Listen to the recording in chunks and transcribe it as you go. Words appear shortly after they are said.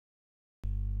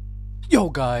Yo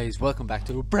guys, welcome back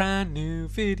to a brand new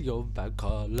video about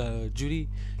Call of Duty.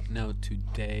 Now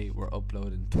today we're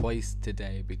uploading twice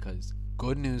today because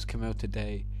good news came out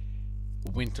today.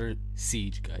 Winter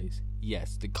Siege, guys.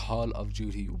 Yes, the Call of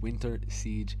Duty Winter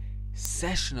Siege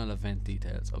sessional event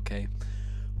details, okay?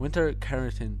 Winter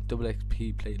Carentan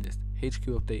WXP playlist, HQ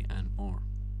update and more.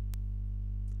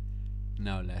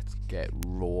 Now let's get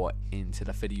right into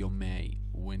the video, mate.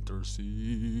 Winter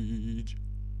Siege.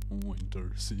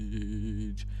 Winter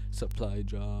Siege. Supply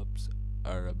drops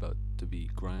are about to be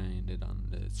grinded on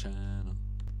the channel.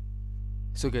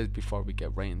 So guys, before we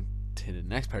get right into the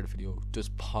next part of the video,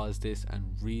 just pause this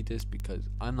and read this because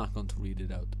I'm not going to read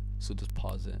it out. So just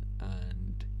pause it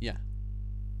and yeah.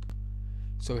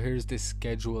 So here's the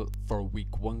schedule for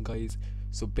week 1, guys.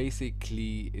 So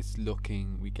basically it's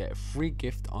looking, we get a free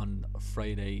gift on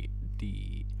Friday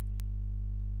the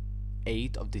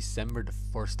 8th of December, the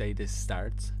first day this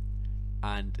starts,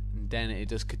 and then it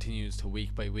just continues to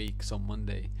week by week. So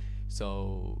Monday,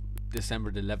 so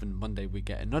December the 11th, Monday, we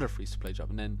get another free supply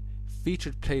drop, and then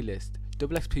featured playlist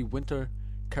WXP Winter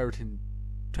Carentan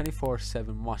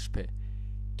 24/7 Wash Pit,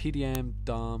 TDM,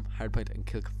 Dom, Hardpoint and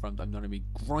Kill confirmed. I'm going to be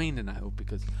grinding that out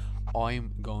because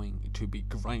I'm going to be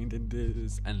grinding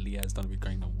this and Leah's going to be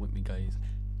grinding with me, guys.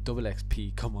 Double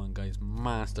XP, come on guys,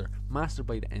 master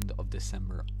by the end of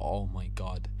December. Oh my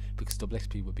god, because double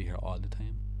XP will be here all the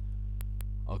time.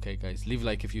 Okay guys, leave a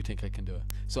like if you think I can do it.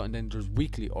 So, and then there's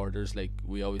weekly orders like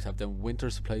we always have. Them winter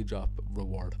supply drop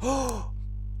reward. Oh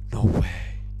no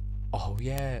way. Oh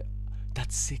yeah,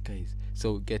 that's sick, guys.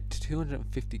 So get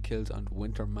 250 kills on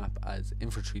winter map as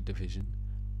infantry division.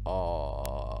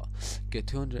 Oh, get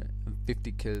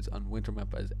 250 kills on winter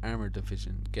map as armor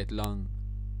division. Get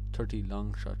 30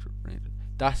 long shot range.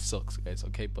 That sucks, guys.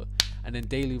 Okay, but and then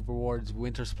daily rewards,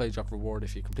 winter supply drop reward.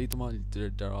 If you complete them all,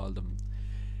 they're all them.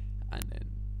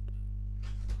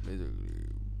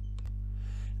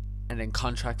 And then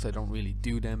contracts, I don't really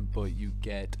do them, but you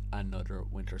get another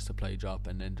winter supply drop,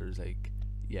 and then there's like,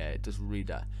 yeah, just read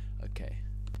that. Okay.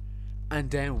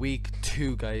 And then week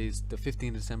 2, guys, the 15th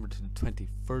of December to the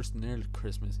 21st, near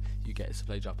Christmas, you get a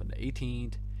supply drop on the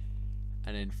 18th.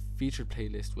 And then featured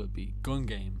playlist will be Gun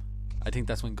Game. I think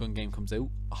that's when Gun Game comes out.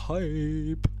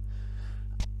 Hype.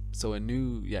 So a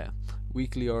new, yeah,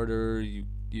 weekly order,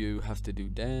 you have to do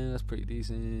that. That's pretty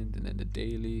decent. And then the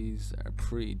dailies are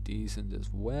pretty decent as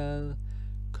well.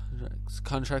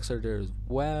 Contracts are there as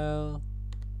well.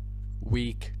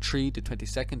 Week 3, the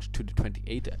 22nd to the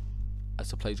 28th, a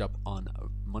supply drop on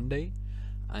Monday.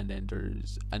 And then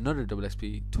there's another double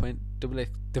XP,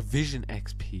 Division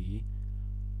XP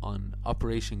on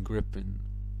Operation Grippin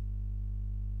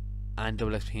and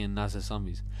double XP and NASA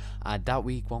Zombies. That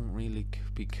week won't really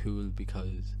be cool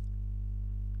because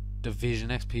Division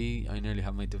XP, I nearly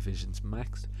have my divisions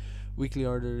maxed. Weekly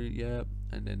order, yeah,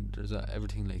 and then there's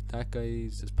everything like that,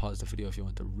 guys. Just pause the video if you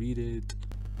want to read it.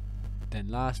 Then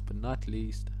last but not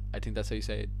least, I think that's how you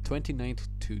say it, 29th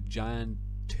to Jan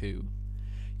 2,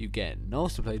 you get no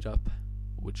supply drop,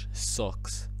 which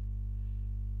sucks.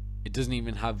 It doesn't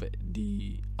even have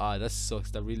the that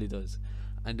sucks, that really does.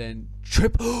 And then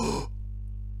triple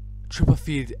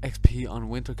feed XP on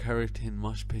Winter Carentan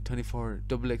Mosh Pit 24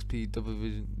 double XP double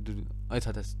vision. I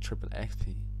thought that's triple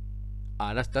XP.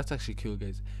 That's actually cool,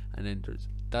 guys. And then there's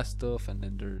that stuff, and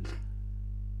then there's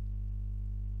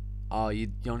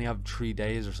you only have 3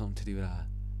 days or something to do that.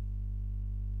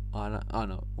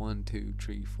 No, 1, 2,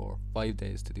 3, 4, 5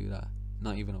 days to do that.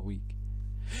 Not even a week.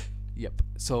 Yep.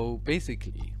 So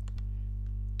basically,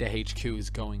 the HQ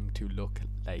is going to look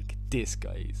like this,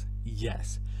 guys.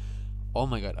 Yes. Oh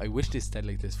my god, I wish this stayed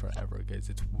like this forever, guys.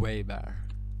 It's way better.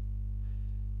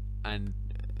 And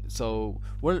so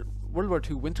World War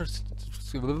II winter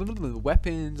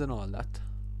weapons and all that.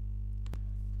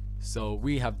 So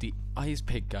we have the ice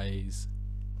pick, guys.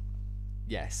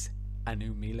 Yes, a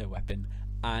new melee weapon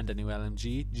and a new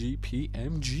LMG,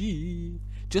 GPMG.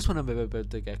 Just when I'm about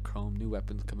to get chrome, new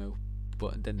weapons come out.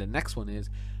 But then the next one is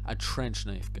a trench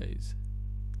knife, guys.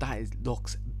 That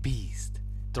looks beast.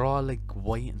 They're all like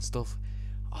white and stuff.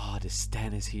 Oh, the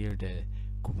Sten is here, the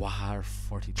Guar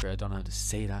 43. I don't know how to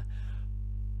say that,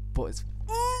 but it's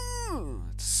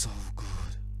so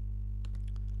good.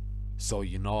 So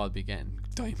you know I'll be getting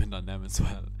diamond on them as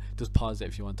well. Just pause it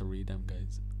if you want to read them,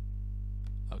 guys.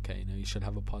 Okay, now you should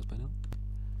have a pause by now.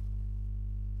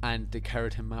 And the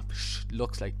Carentan map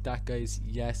looks like that, guys.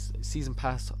 Yes, season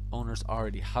pass owners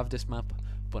already have this map,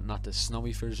 but not the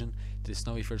snowy version. The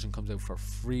snowy version comes out for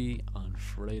free on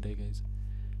Friday, guys.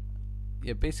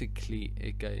 yeah, basically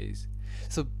it, guys.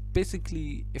 So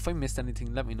basically, if I missed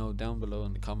anything, let me know down below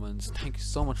in the comments. Thank you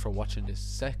so much for watching this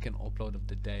second upload of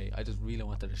the day. I just really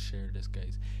wanted to share this,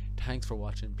 guys. Thanks for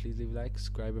watching. Please leave a like,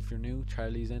 subscribe if you're new.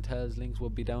 Charlie's Intel's links will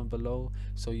be down below,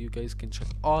 so you guys can check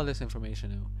all this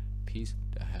information out. Peace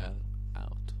the hell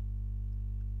out.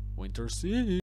 Winter Siege.